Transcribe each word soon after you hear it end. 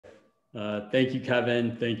Thank you,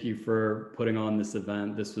 Kevin. Thank you for putting on this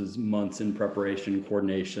event. This was months in preparation,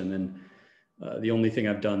 coordination, and the only thing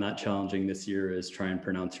I've done that challenging this year is try and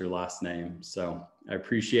pronounce your last name. So I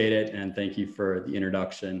appreciate it, and thank you for the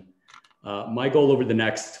introduction. My goal over the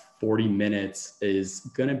next 40 minutes is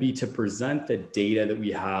going to be to present the data that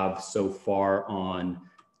we have so far on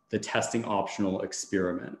the testing optional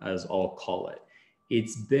experiment, as I'll call it.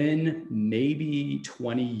 It's been maybe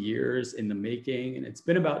 20 years in the making, and it's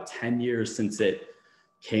been about 10 years since it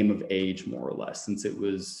came of age, more or less, since it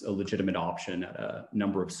was a legitimate option at a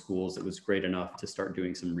number of schools that was great enough to start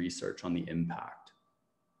doing some research on the impact.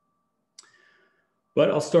 But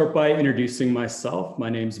I'll start by introducing myself. My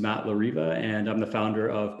name's Matt Larriva, and I'm the founder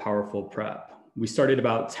of Powerful Prep. We started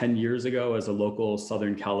about 10 years ago as a local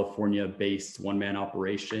Southern California-based one-man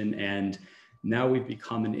operation, and now we've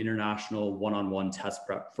become an international one-on-one test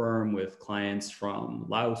prep firm with clients from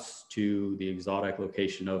Laos to the exotic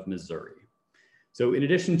location of Missouri. So in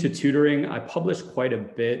addition to tutoring, I publish quite a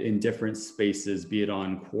bit in different spaces, be it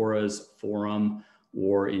on Quora's forum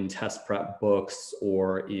or in test prep books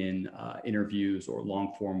or in interviews or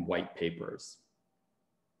long-form white papers.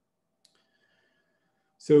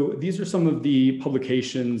 So these are some of the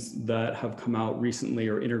publications that have come out recently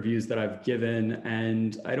or interviews that I've given,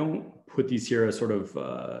 and I don't put these here as sort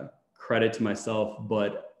of credit to myself,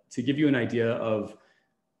 but to give you an idea of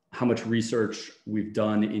how much research we've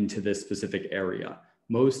done into this specific area.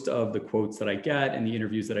 Most of the quotes that I get and the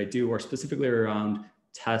interviews that I do are specifically around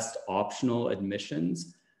test optional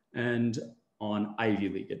admissions and on Ivy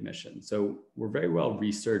League admissions. So we're very well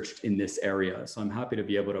researched in this area, so I'm happy to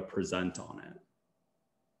be able to present on it.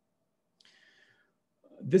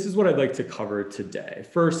 This is what I'd like to cover today.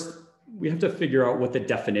 First, we have to figure out what the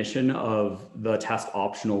definition of the test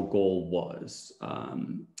optional goal was.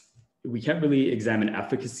 We can't really examine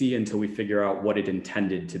efficacy until we figure out what it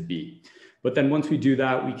intended to be. But then once we do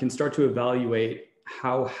that, we can start to evaluate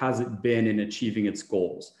how has it been in achieving its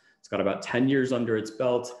goals. It's got about 10 years under its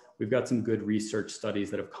belt. We've got some good research studies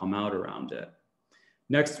that have come out around it.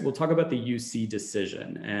 Next, we'll talk about the UC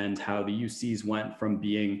decision and how the UCs went from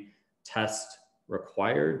being test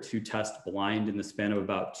required to test blind in the span of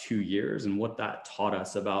about 2 years and what that taught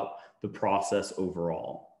us about the process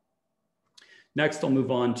overall. Next, I'll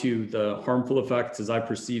move on to the harmful effects as I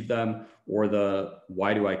perceive them, or the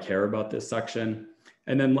why do I care about this section.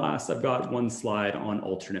 And then last, I've got one slide on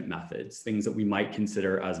alternate methods, things that we might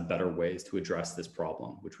consider as better ways to address this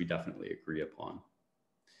problem, which we definitely agree upon.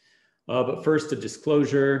 But first, a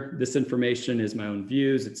disclosure, this information is my own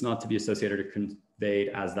views. It's not to be associated or conveyed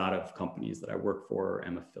as that of companies that I work for or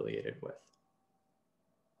am affiliated with.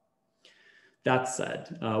 That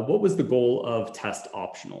said, what was the goal of test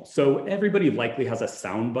optional? So everybody likely has a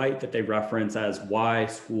soundbite that they reference as why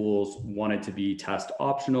schools wanted to be test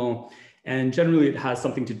optional. And generally it has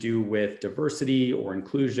something to do with diversity or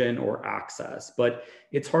inclusion or access, but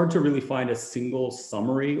it's hard to really find a single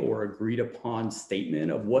summary or agreed upon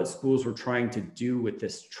statement of what schools were trying to do with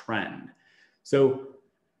this trend. So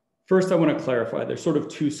first I want to clarify, there's sort of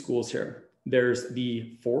two schools here. There's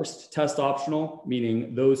the forced test optional,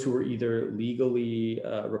 meaning those who were either legally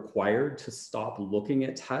required to stop looking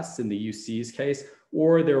at tests in the UC's case,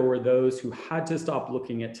 or there were those who had to stop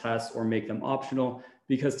looking at tests or make them optional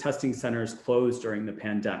because testing centers closed during the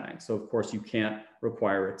pandemic. So of course you can't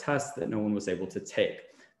require a test that no one was able to take.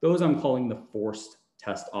 Those I'm calling the forced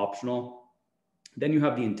test optional. Then you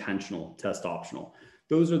have the intentional test optional.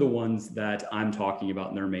 Those are the ones that I'm talking about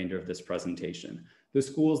in the remainder of this presentation. The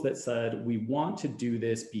schools that said, we want to do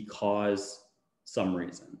this because some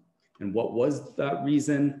reason. And what was that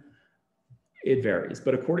reason? It varies,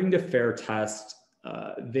 but according to Fair Test,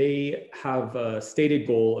 they have a stated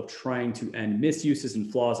goal of trying to end misuses and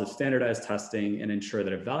flaws of standardized testing and ensure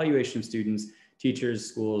that evaluation of students, teachers,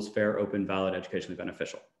 schools, fair, open, valid, educationally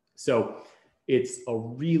beneficial. So it's a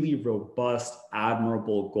really robust,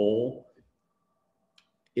 admirable goal.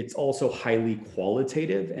 It's also highly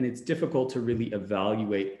qualitative and it's difficult to really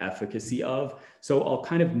evaluate efficacy of. So I'll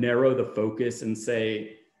kind of narrow the focus and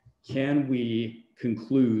say, can we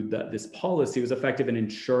conclude that this policy was effective in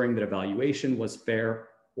ensuring that evaluation was fair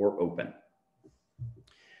or open?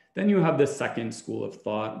 Then you have the second school of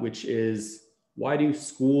thought, which is, why do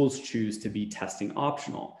schools choose to be testing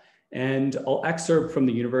optional? And I'll excerpt from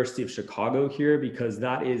the University of Chicago here because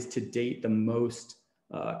that is to date the most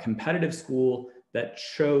competitive school that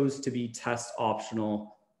chose to be test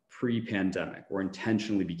optional pre-pandemic or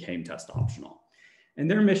intentionally became test optional.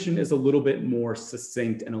 And their mission is a little bit more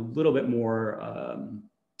succinct and a little bit more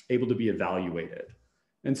able to be evaluated.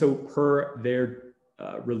 And so per their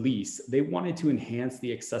release, they wanted to enhance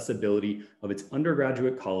the accessibility of its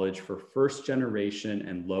undergraduate college for first generation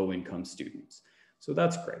and low income students. So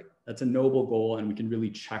that's great. That's a noble goal, and we can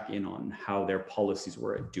really check in on how their policies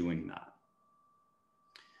were at doing that.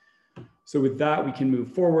 So with that, we can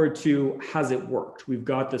move forward to, has it worked? We've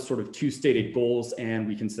got this sort of two stated goals, and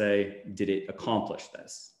we can say, did it accomplish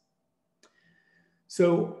this?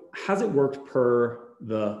 So has it worked per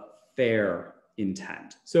the FAIR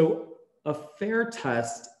intent? So a FAIR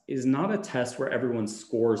test is not a test where everyone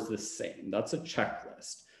scores the same. That's a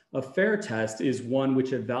checklist. A FAIR test is one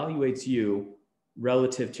which evaluates you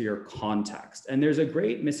relative to your context. And there's a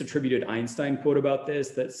great misattributed Einstein quote about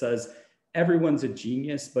this that says, everyone's a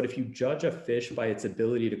genius, but if you judge a fish by its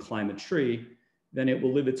ability to climb a tree, then it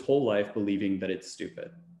will live its whole life believing that it's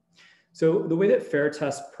stupid. So the way that FAIR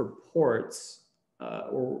test purports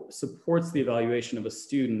or supports the evaluation of a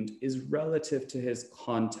student is relative to his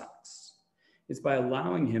context. It's by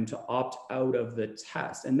allowing him to opt out of the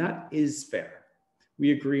test, and that is fair.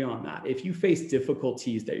 We agree on that. If you face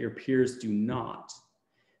difficulties that your peers do not,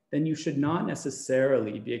 then you should not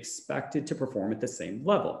necessarily be expected to perform at the same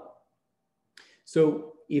level.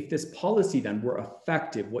 So if this policy then were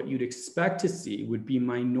effective, what you'd expect to see would be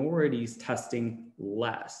minorities testing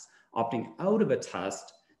less, opting out of a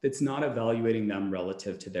test that's not evaluating them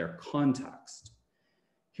relative to their context.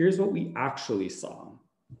 Here's what we actually saw.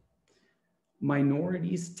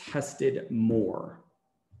 Minorities tested more.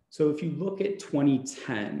 So if you look at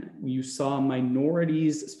 2010, you saw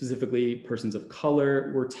minorities, specifically persons of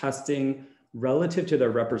color, were testing relative to their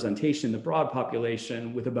representation, the broad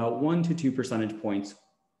population, with about 1 to 2 percentage points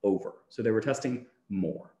over. So they were testing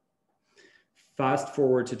more. Fast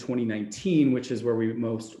forward to 2019, which is where we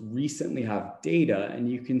most recently have data,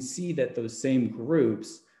 and you can see that those same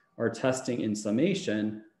groups are testing in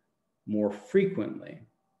summation more frequently.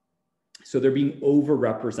 So they're being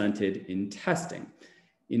overrepresented in testing.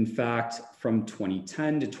 In fact, from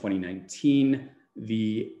 2010 to 2019,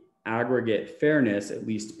 the aggregate fairness, at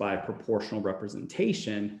least by proportional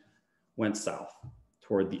representation, went south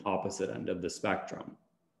toward the opposite end of the spectrum.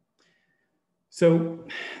 So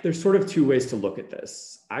there's sort of two ways to look at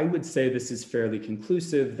this. I would say this is fairly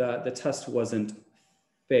conclusive that the test wasn't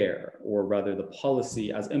fair, or rather the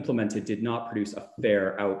policy as implemented did not produce a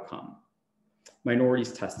fair outcome.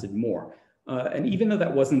 Minorities tested more. And even though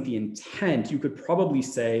that wasn't the intent, you could probably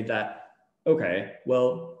say that, okay,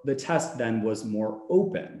 well, the test then was more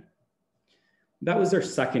open. That was their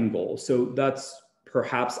second goal. So that's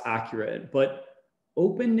perhaps accurate, but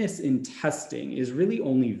openness in testing is really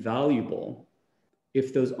only valuable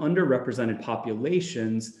if those underrepresented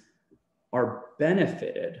populations are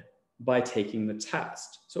benefited by taking the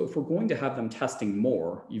test. So if we're going to have them testing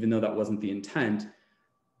more, even though that wasn't the intent,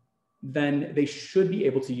 then they should be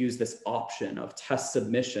able to use this option of test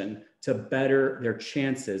submission to better their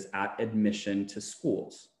chances at admission to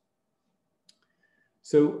schools.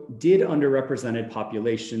 So did underrepresented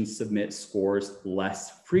populations submit scores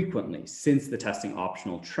less frequently since the testing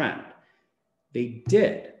optional trend? They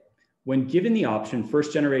did. When given the option,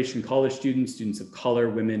 first generation college students, students of color,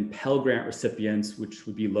 women, Pell Grant recipients, which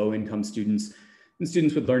would be low income students, and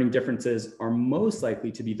students with learning differences are most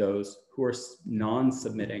likely to be those who are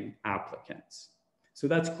non-submitting applicants. So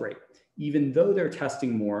that's great. Even though they're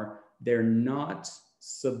testing more, they're not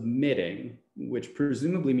submitting, which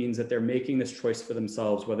presumably means that they're making this choice for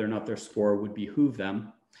themselves, whether or not their score would behoove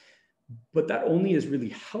them. But that only is really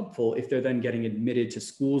helpful if they're then getting admitted to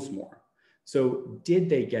schools more. So did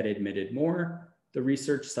they get admitted more? The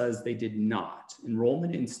research says they did not.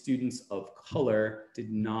 Enrollment in students of color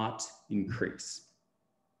did not increase.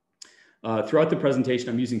 Throughout the presentation,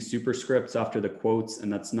 I'm using superscripts after the quotes,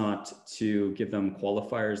 and that's not to give them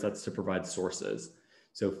qualifiers, that's to provide sources.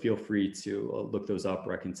 So feel free to look those up,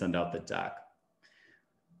 or I can send out the deck.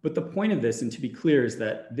 But the point of this, and to be clear, is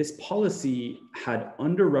that this policy had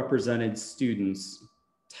underrepresented students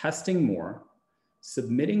testing more,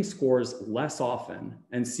 submitting scores less often,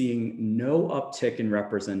 and seeing no uptick in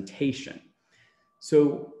representation.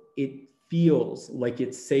 So it feels like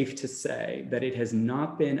it's safe to say that it has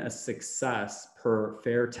not been a success per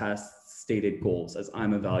FAIR test's stated goals as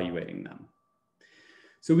I'm evaluating them.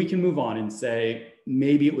 So we can move on and say,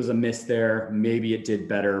 maybe it was a miss there, maybe it did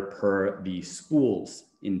better per the school's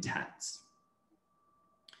intents.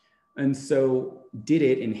 And so did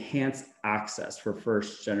it enhance access for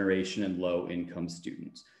first generation and low income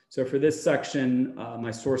students? So for this section,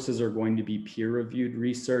 my sources are going to be peer-reviewed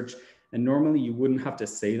research. And normally you wouldn't have to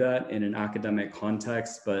say that in an academic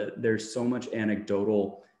context, but there's so much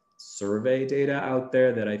anecdotal survey data out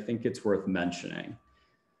there that I think it's worth mentioning.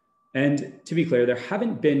 And to be clear, there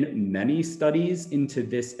haven't been many studies into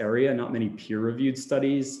this area, not many peer-reviewed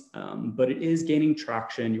studies, but it is gaining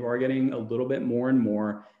traction. You are getting a little bit more and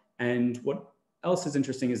more. And what else is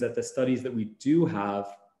interesting is that the studies that we do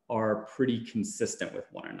have are pretty consistent with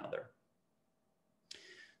one another.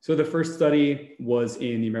 So the first study was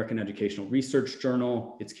in the American Educational Research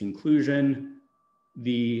Journal. Its conclusion: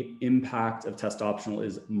 the impact of test optional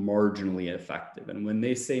is marginally effective. And when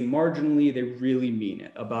they say marginally, they really mean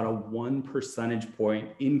it. About a 1 percentage point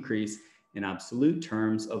increase in absolute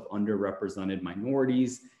terms of underrepresented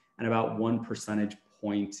minorities, and about 1 percentage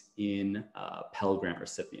point in Pell Grant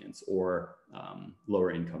recipients or lower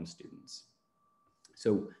income students.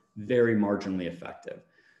 So very marginally effective.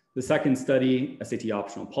 The second study, SAT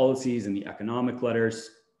optional policies in the Economic Letters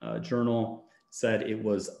Journal, said it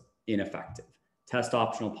was ineffective. Test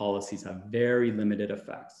optional policies have very limited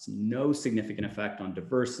effects, no significant effect on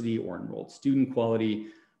diversity or enrolled student quality,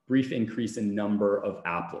 brief increase in number of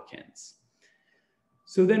applicants.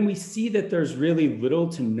 So then we see that there's really little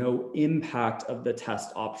to no impact of the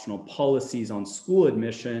test optional policies on school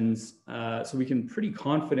admissions. So we can pretty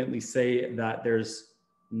confidently say that there's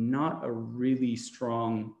not a really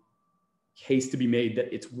strong case to be made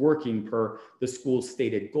that it's working per the school's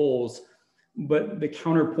stated goals. But the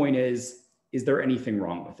counterpoint is there anything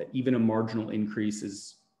wrong with it? Even a marginal increase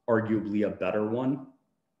is arguably a better one.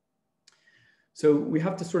 So we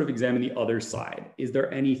have to sort of examine the other side. Is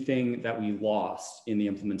there anything that we lost in the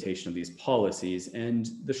implementation of these policies? And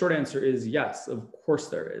the short answer is yes, of course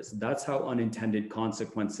there is. That's how unintended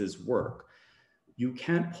consequences work. You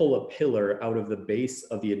can't pull a pillar out of the base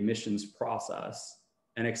of the admissions process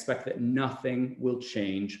and expect that nothing will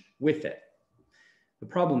change with it. The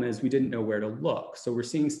problem is we didn't know where to look. So we're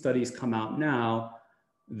seeing studies come out now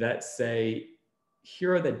that say,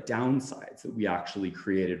 here are the downsides that we actually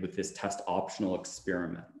created with this test optional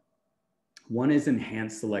experiment. One is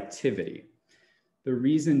enhanced selectivity. The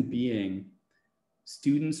reason being,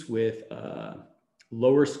 students with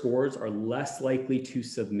lower scores are less likely to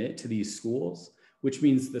submit to these schools, which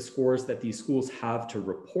means the scores that these schools have to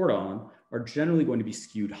report on are generally going to be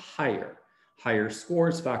skewed higher. Higher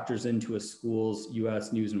scores factors into a school's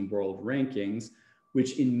US News and World rankings,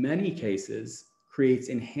 which in many cases creates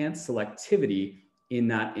enhanced selectivity in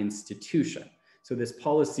that institution. So this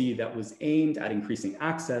policy that was aimed at increasing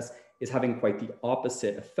access is having quite the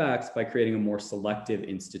opposite effects by creating a more selective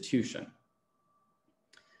institution.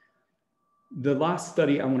 The last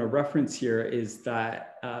study I want to reference here is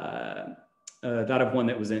that of one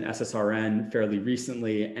that was in SSRN fairly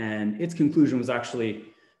recently, and its conclusion was actually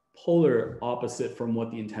polar opposite from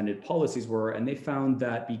what the intended policies were. And they found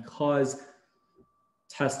that because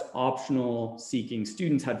test optional seeking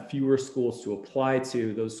students had fewer schools to apply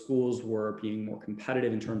to, those schools were being more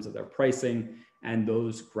competitive in terms of their pricing, and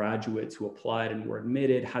those graduates who applied and were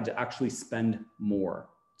admitted had to actually spend more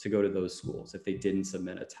to go to those schools if they didn't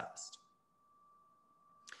submit a test.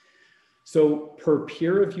 So per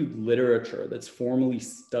peer-reviewed literature that's formally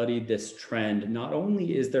studied this trend, not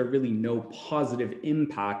only is there really no positive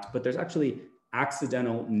impact, but there's actually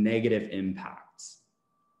accidental negative impacts.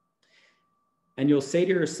 And you'll say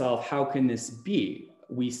to yourself, how can this be?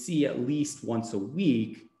 We see at least once a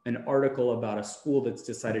week an article about a school that's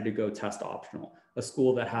decided to go test optional, a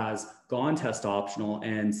school that has gone test optional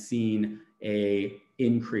and seen an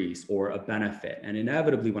increase or a benefit. And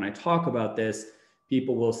inevitably, when I talk about this,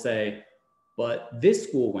 people will say, but this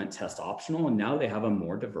school went test optional and now they have a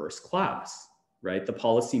more diverse class, right? The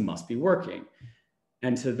policy must be working.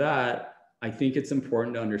 And to that, I think it's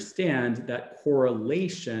important to understand that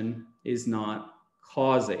correlation is not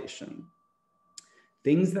causation.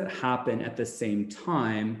 Things that happen at the same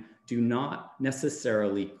time do not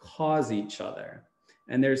necessarily cause each other.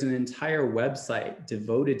 And there's an entire website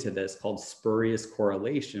devoted to this called spurious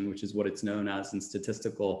correlation, which is what it's known as in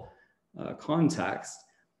statistical context.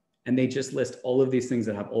 And they just list all of these things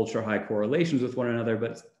that have ultra high correlations with one another,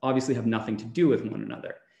 but obviously have nothing to do with one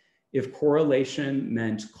another. If correlation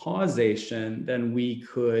meant causation, then we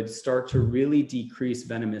could start to really decrease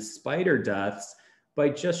venomous spider deaths by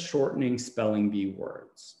just shortening spelling bee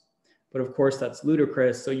words. But of course, that's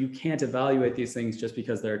ludicrous. So you can't evaluate these things just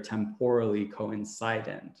because they're temporally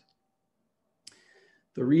coincident.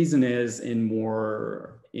 The reason is, in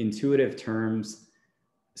more intuitive terms,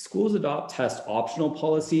 schools adopt test optional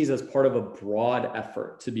policies as part of a broad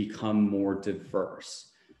effort to become more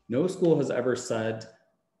diverse. No school has ever said,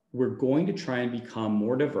 we're going to try and become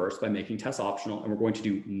more diverse by making tests optional, and we're going to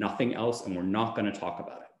do nothing else, and we're not going to talk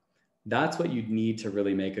about it. That's what you'd need to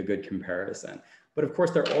really make a good comparison. But of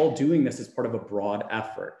course, they're all doing this as part of a broad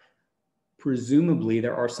effort. Presumably,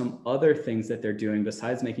 there are some other things that they're doing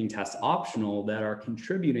besides making tests optional that are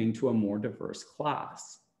contributing to a more diverse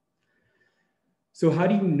class. So how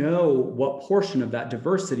do you know what portion of that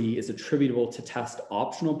diversity is attributable to test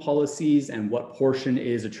optional policies and what portion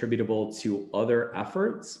is attributable to other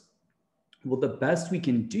efforts? Well, the best we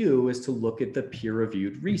can do is to look at the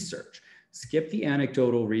peer-reviewed research. Skip the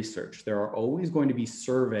anecdotal research. There are always going to be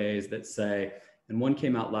surveys that say, and one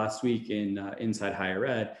came out last week in Inside Higher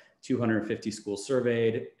Ed, 250 schools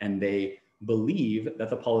surveyed, and they believe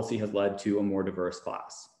that the policy has led to a more diverse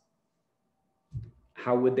class.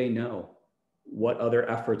 How would they know? What other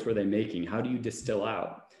efforts were they making? How do you distill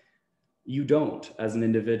out? You don't as an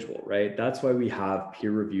individual, right? That's why we have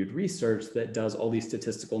peer-reviewed research that does all these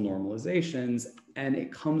statistical normalizations, and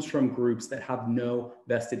it comes from groups that have no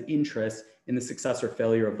vested interest in the success or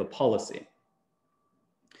failure of the policy.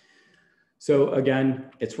 So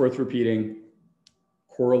again, it's worth repeating,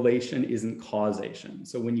 correlation isn't causation.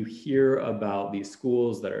 So when you hear about these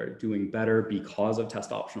schools that are doing better because of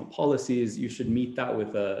test optional policies, you should meet that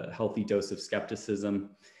with a healthy dose of skepticism.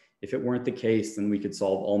 If it weren't the case, then we could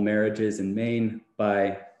solve all marriages in Maine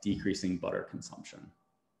by decreasing butter consumption.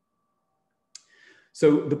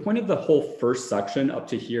 So the point of the whole first section up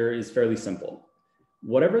to here is fairly simple.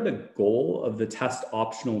 Whatever the goal of the test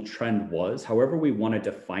optional trend was, however we want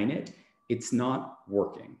to define it, it's not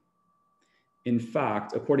working. In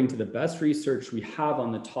fact, according to the best research we have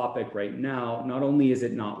on the topic right now, not only is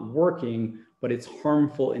it not working, but it's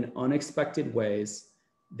harmful in unexpected ways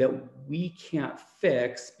that we can't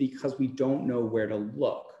fix because we don't know where to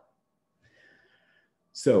look.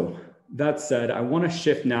 So that said, I want to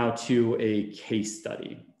shift now to a case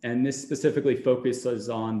study. And this specifically focuses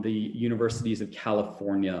on the universities of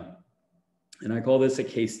California. And I call this a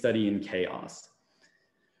case study in chaos.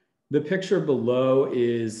 The picture below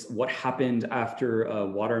is what happened after a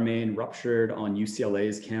water main ruptured on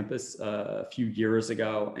UCLA's campus a few years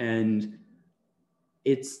ago. And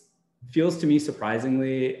it feels to me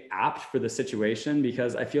surprisingly apt for the situation,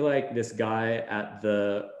 because I feel like this guy at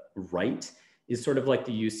the right is sort of like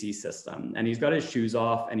the UC system. And he's got his shoes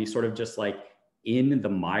off and he's sort of just like in the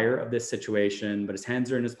mire of this situation, but his hands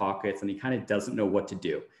are in his pockets and he kind of doesn't know what to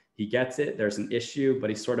do. He gets it, there's an issue, but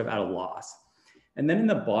he's sort of at a loss. And then in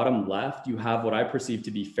the bottom left, you have what I perceive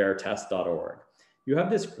to be fairtest.org. You have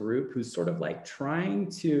this group who's sort of like trying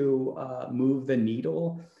to move the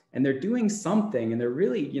needle, and they're doing something and they're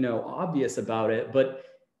really, obvious about it, but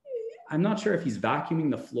I'm not sure if he's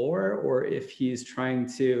vacuuming the floor or if he's trying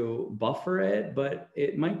to buffer it, but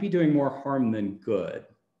it might be doing more harm than good.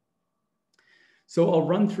 So I'll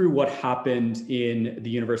run through what happened in the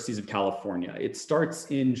universities of California. It starts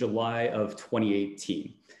in July of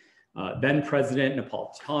 2018. Then President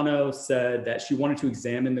Napolitano said that she wanted to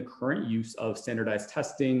examine the current use of standardized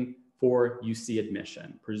testing for UC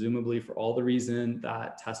admission, presumably for all the reason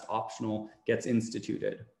that test optional gets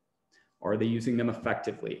instituted. Are they using them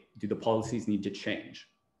effectively? Do the policies need to change?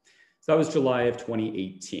 So that was July of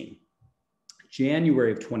 2018.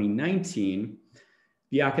 January of 2019,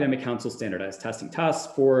 the Academic Council Standardized Testing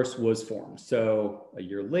Task Force was formed. So a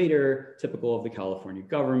year later, typical of the California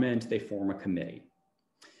government, they form a committee.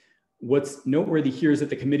 What's noteworthy here is that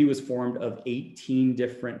the committee was formed of 18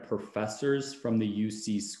 different professors from the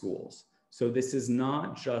UC schools. So this is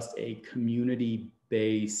not just a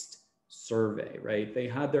community-based survey, right? They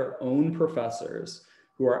had their own professors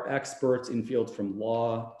who are experts in fields from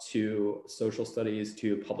law to social studies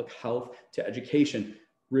to public health to education,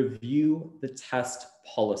 review the test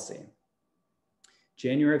policy.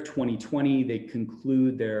 January of 2020, they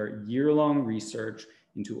conclude their year-long research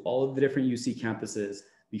into all of the different UC campuses,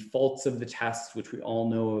 the faults of the tests, which we all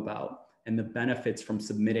know about, and the benefits from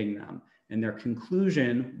submitting them. And their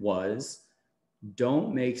conclusion was,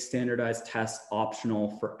 don't make standardized tests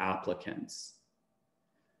optional for applicants.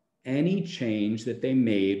 Any change that they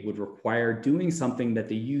made would require doing something that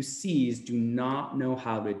the UCs do not know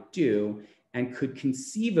how to do and could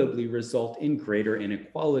conceivably result in greater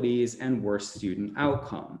inequalities and worse student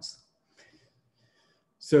outcomes.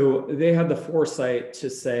 So they had the foresight to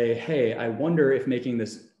say, hey, I wonder if making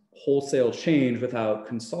this wholesale change without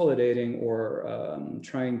consolidating or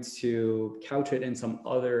trying to couch it in some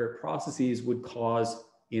other processes would cause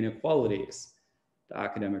inequalities. The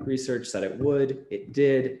academic research said it would, it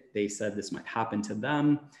did. They said this might happen to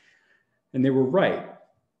them, and they were right.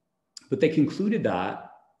 But they concluded that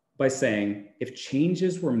by saying, if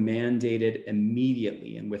changes were mandated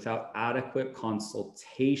immediately and without adequate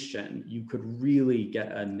consultation, you could really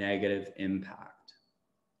get a negative impact.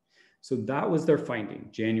 So that was their finding,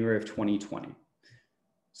 January of 2020.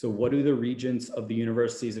 So what do the regents of the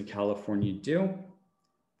universities of California do?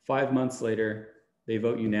 5 months later, they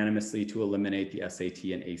vote unanimously to eliminate the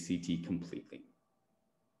SAT and ACT completely.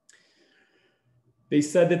 They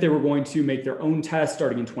said that they were going to make their own test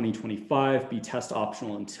starting in 2025, be test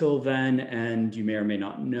optional until then, and you may or may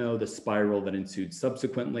not know the spiral that ensued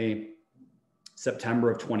subsequently. September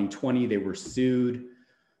of 2020, they were sued.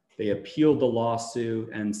 They appealed the lawsuit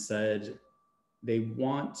and said they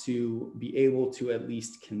want to be able to at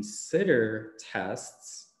least consider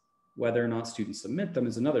tests. Whether or not students submit them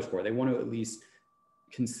is another story. They want to at least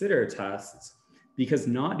consider tests because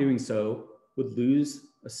not doing so would lose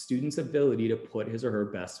a student's ability to put his or her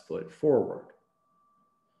best foot forward.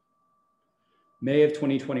 May of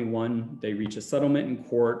 2021, they reach a settlement in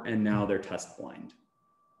court and now they're test blind.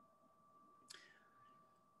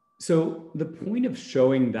 So the point of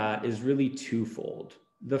showing that is really twofold.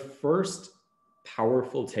 The first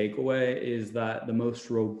powerful takeaway is that the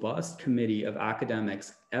most robust committee of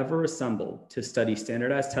academics ever assembled to study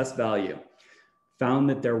standardized test value found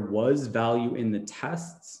that there was value in the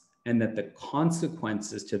tests and that the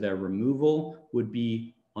consequences to their removal would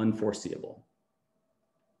be unforeseeable.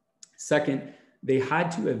 Second, they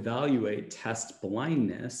had to evaluate test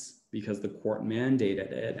blindness because the court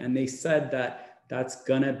mandated it. And they said that that's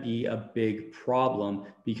gonna be a big problem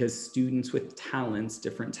because students with talents,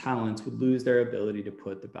 different talents, would lose their ability to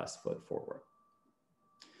put the best foot forward.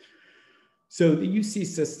 So the UC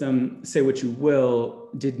system, say what you will,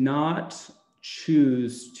 did not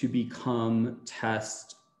choose to become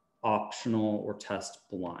test optional or test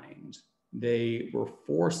blind. They were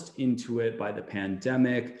forced into it by the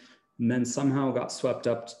pandemic and then somehow got swept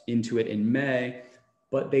up into it in May,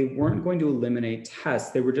 but they weren't going to eliminate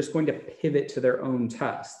tests. They were just going to pivot to their own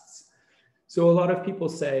tests. So a lot of people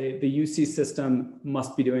say the UC system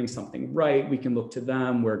must be doing something right. We can look to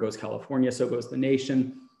them. Where goes California, so goes the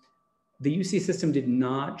nation. The UC system did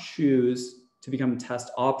not choose to become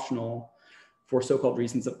test optional for so-called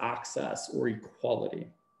reasons of access or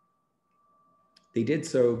equality. They did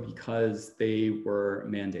so because they were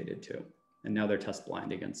mandated to, and now they're test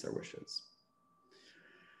blind against their wishes.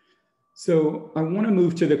 So I want to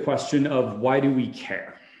move to the question of why do we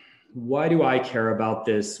care? Why do I care about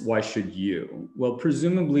this? Why should you? Well,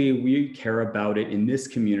 presumably we care about it in this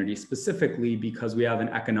community specifically because we have an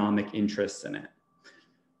economic interest in it.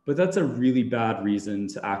 But that's a really bad reason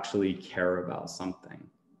to actually care about something.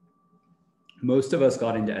 Most of us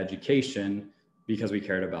got into education because we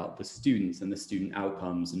cared about the students and the student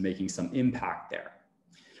outcomes and making some impact there.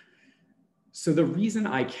 So the reason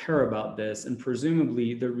I care about this, and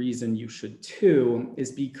presumably the reason you should too,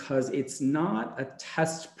 is because it's not a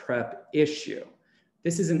test prep issue.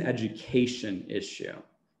 This is an education issue.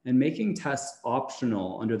 And making tests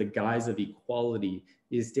optional under the guise of equality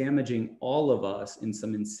is damaging all of us in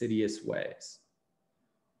some insidious ways.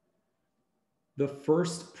 The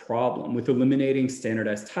first problem with eliminating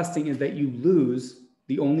standardized testing is that you lose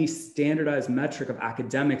the only standardized metric of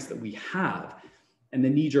academics that we have. And the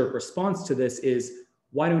knee-jerk response to this is,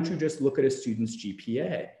 why don't you just look at a student's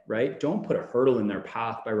GPA, right? Don't put a hurdle in their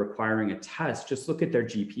path by requiring a test, just look at their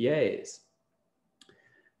GPAs.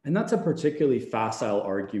 And that's a particularly facile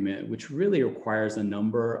argument, which really requires a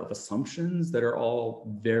number of assumptions that are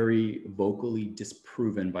all very vocally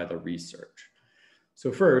disproven by the research.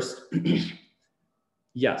 So first,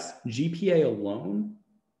 yes, GPA alone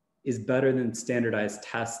is better than standardized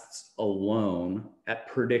tests alone at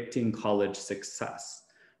predicting college success.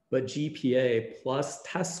 But GPA plus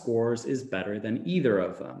test scores is better than either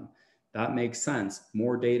of them. That makes sense.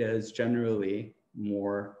 More data is generally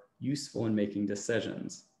more useful in making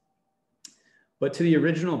decisions. But to the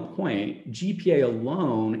original point, GPA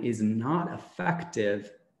alone is not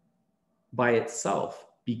effective by itself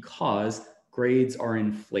because grades are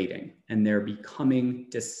inflating and they're becoming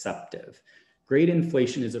deceptive. Grade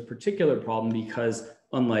inflation is a particular problem because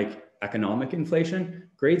unlike economic inflation,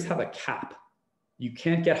 grades have a cap. You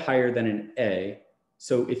can't get higher than an A.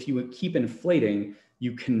 So if you keep inflating,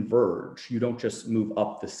 you converge. You don't just move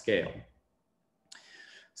up the scale.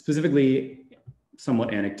 Specifically, somewhat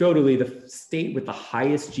anecdotally, the state with the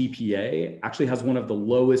highest GPA actually has one of the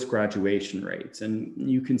lowest graduation rates. And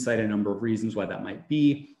you can cite a number of reasons why that might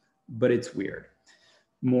be, but it's weird.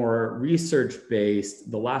 More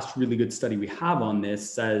research-based, the last really good study we have on this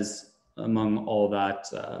says, among all that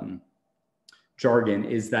jargon,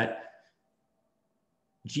 is that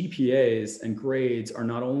GPAs and grades are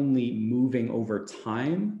not only moving over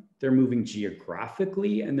time, they're moving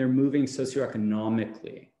geographically and they're moving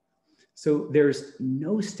socioeconomically. So there's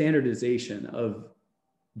no standardization of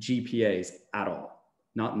GPAs at all,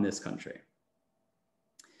 not in this country.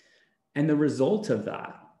 And the result of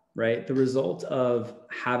that right? The result of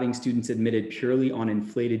having students admitted purely on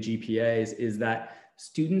inflated GPAs is that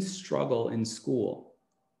students struggle in school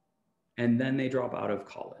and then they drop out of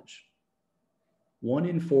college. 1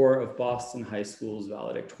 in 4 of Boston high school's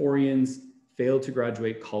valedictorians failed to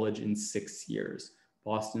graduate college in 6 years.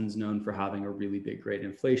 Boston's known for having a really big grade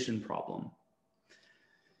inflation problem.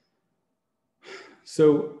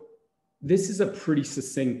 So this is a pretty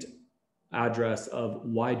succinct address of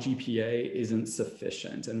why GPA isn't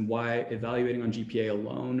sufficient and why evaluating on GPA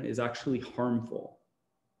alone is actually harmful.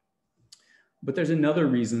 But there's another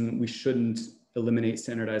reason we shouldn't eliminate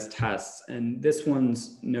standardized tests. And this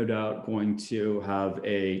one's no doubt going to have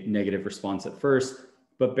a negative response at first,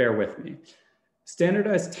 but bear with me.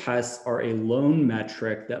 Standardized tests are a lone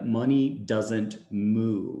metric that money doesn't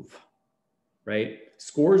move, right?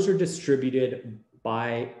 Scores are distributed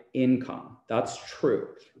by income. That's true,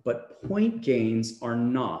 but point gains are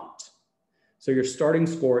not. So your starting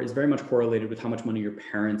score is very much correlated with how much money your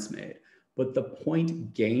parents made, but the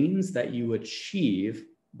point gains that you achieve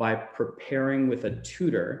by preparing with a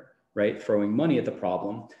tutor, right, throwing money at the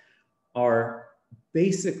problem, are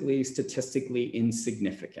basically statistically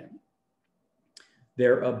insignificant.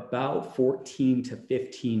 They're about 14 to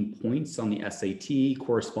 15 points on the SAT,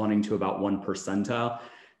 corresponding to about 1 percentile.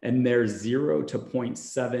 And they're 0 to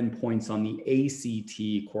 0.7 points on the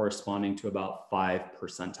ACT, corresponding to about 5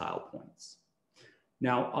 percentile points.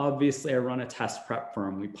 Now, obviously, I run a test prep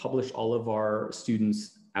firm. We publish all of our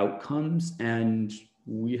students' outcomes and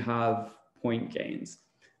we have point gains,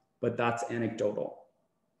 but that's anecdotal.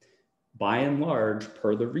 By and large,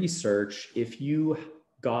 per the research, if you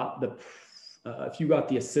got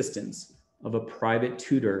the assistance of a private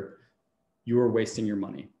tutor, you are wasting your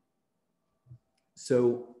money.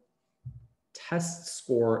 So test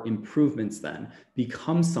score improvements then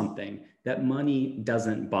become something that money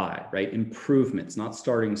doesn't buy, right? Improvements, not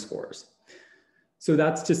starting scores. So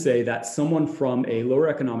that's to say that someone from a lower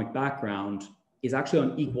economic background is actually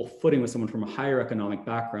on equal footing with someone from a higher economic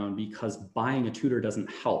background because buying a tutor doesn't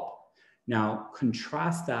help. Now,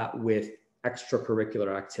 contrast that with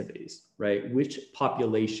extracurricular activities, right? Which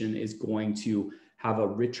population is going to have a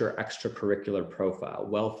richer extracurricular profile,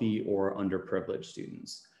 wealthy or underprivileged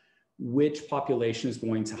students? Which population is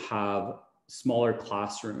going to have smaller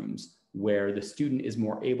classrooms where the student is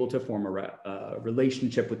more able to form a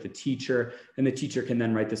relationship with the teacher, and the teacher can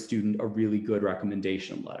then write the student a really good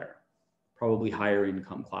recommendation letter? Probably higher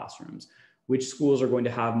income classrooms. Which schools are going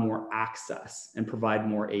to have more access and provide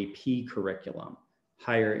more AP curriculum?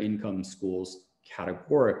 Higher income schools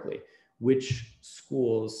categorically. Which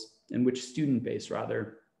schools and which student base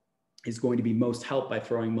rather is going to be most helped by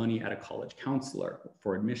throwing money at a college counselor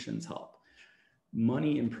for admissions help?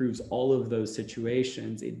 Money improves all of those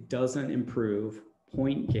situations. It doesn't improve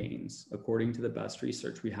point gains, according to the best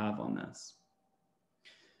research we have on this.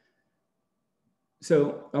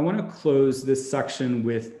 So I want to close this section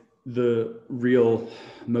with the real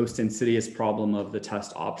most insidious problem of the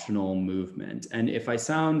test optional movement. And if I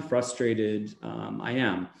sound frustrated, I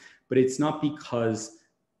am, but it's not because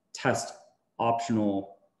test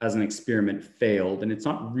optional as an experiment failed. And it's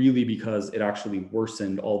not really because it actually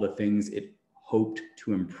worsened all the things it hoped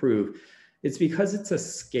to improve. It's because it's a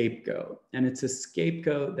scapegoat, and it's a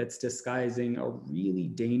scapegoat that's disguising a really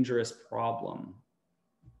dangerous problem.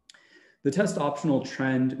 The test optional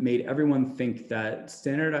trend made everyone think that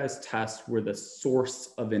standardized tests were the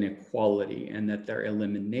source of inequality and that their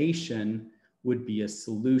elimination would be a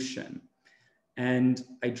solution. And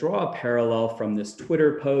I draw a parallel from this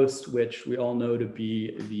Twitter post, which we all know to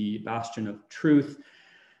be the bastion of truth.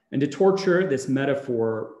 And to torture this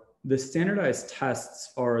metaphor, the standardized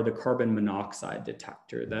tests are the carbon monoxide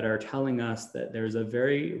detector that are telling us that there's a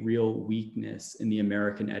very real weakness in the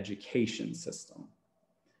American education system.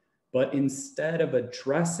 But instead of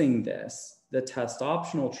addressing this, the test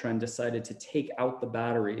optional trend decided to take out the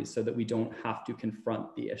batteries so that we don't have to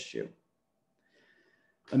confront the issue.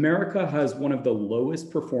 America has one of the lowest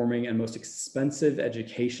performing and most expensive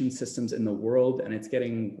education systems in the world, and it's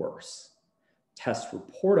getting worse. Tests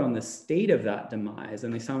report on the state of that demise,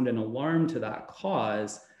 and they sound an alarm to that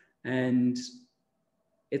cause, and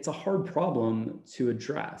it's a hard problem to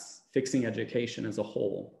address, fixing education as a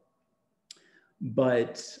whole.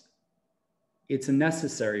 But it's a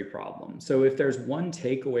necessary problem. So if there's one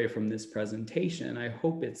takeaway from this presentation, I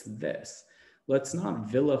hope it's this: let's not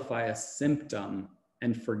vilify a symptom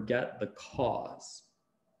and forget the cause.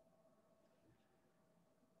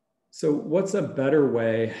 So what's a better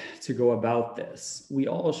way to go about this? We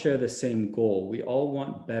all share the same goal. We all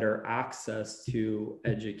want better access to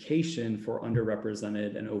education for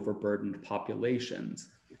underrepresented and overburdened populations.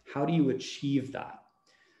 How do you achieve that?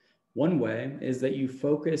 One way is that you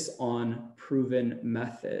focus on proven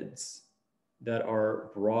methods that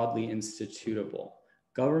are broadly institutable.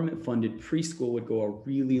 Government-funded preschool would go a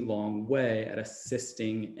really long way at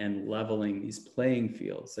assisting and leveling these playing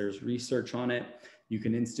fields. There's research on it. You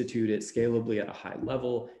can institute it scalably at a high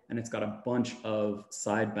level, and it's got a bunch of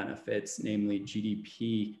side benefits, namely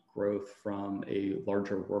GDP growth from a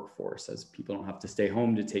larger workforce, as people don't have to stay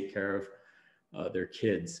home to take care of their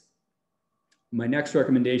kids. My next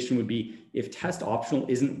recommendation would be, if test optional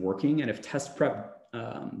isn't working and if test prep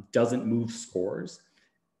doesn't move scores,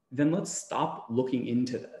 then let's stop looking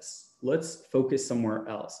into this. Let's focus somewhere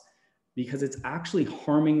else, because it's actually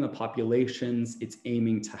harming the populations it's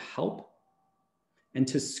aiming to help. And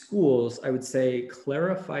to schools, I would say,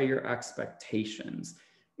 clarify your expectations.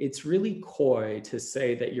 It's really coy to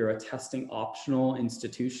say that you're a testing optional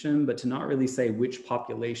institution, but to not really say which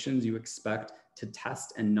populations you expect to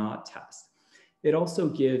test and not test. It also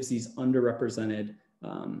gives these underrepresented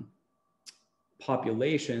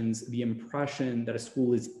populations the impression that a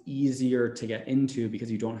school is easier to get into because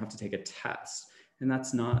you don't have to take a test. And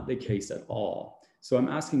that's not the case at all. So I'm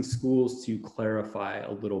asking schools to clarify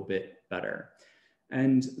a little bit better.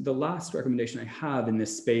 And the last recommendation I have in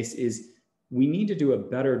this space is, we need to do a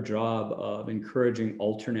better job of encouraging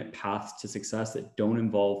alternate paths to success that don't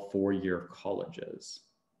involve four-year colleges.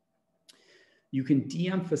 You can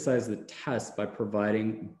de-emphasize the test by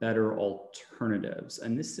providing better alternatives.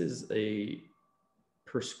 And this is a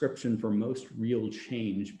prescription for most real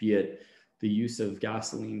change, be it the use of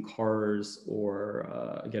gasoline cars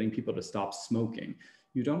or getting people to stop smoking.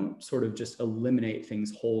 You don't sort of just eliminate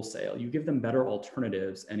things wholesale. You give them better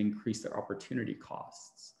alternatives and increase their opportunity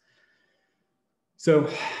costs. So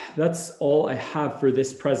that's all I have for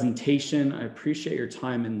this presentation. I appreciate your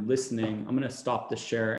time and listening. I'm going to stop the share.